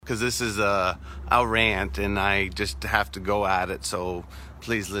because this is a rant and I just have to go at it, so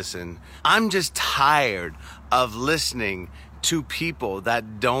please listen. I'm just tired of listening to people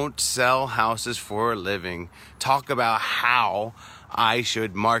that don't sell houses for a living talk about how I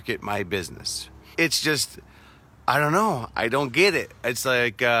should market my business. It's just, I don't know. I don't get it. It's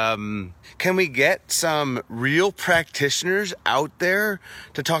like, can we get some real practitioners out there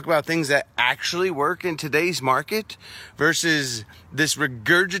to talk about things that actually work in today's market versus this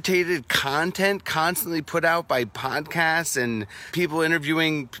regurgitated content constantly put out by podcasts and people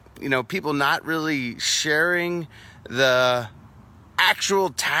interviewing, people not really sharing the actual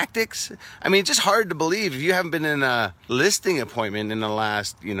tactics? I mean, it's just hard to believe if you haven't been in a listing appointment in the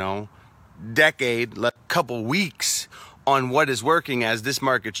last, decade, couple weeks on what is working as this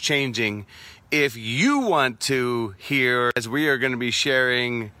market's changing. If you want to hear, as we are going to be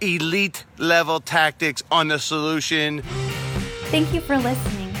sharing elite level tactics on the solution. Thank you for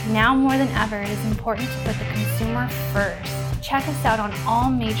listening. Now more than ever, it is important to put the consumer first. Check us out on all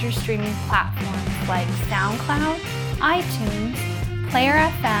major streaming platforms like SoundCloud, iTunes, Player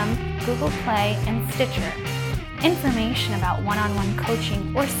FM, Google Play, and Stitcher. Information about one-on-one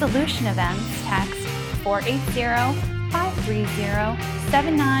coaching or solution events, text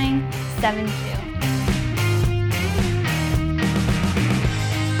 480-530-7972.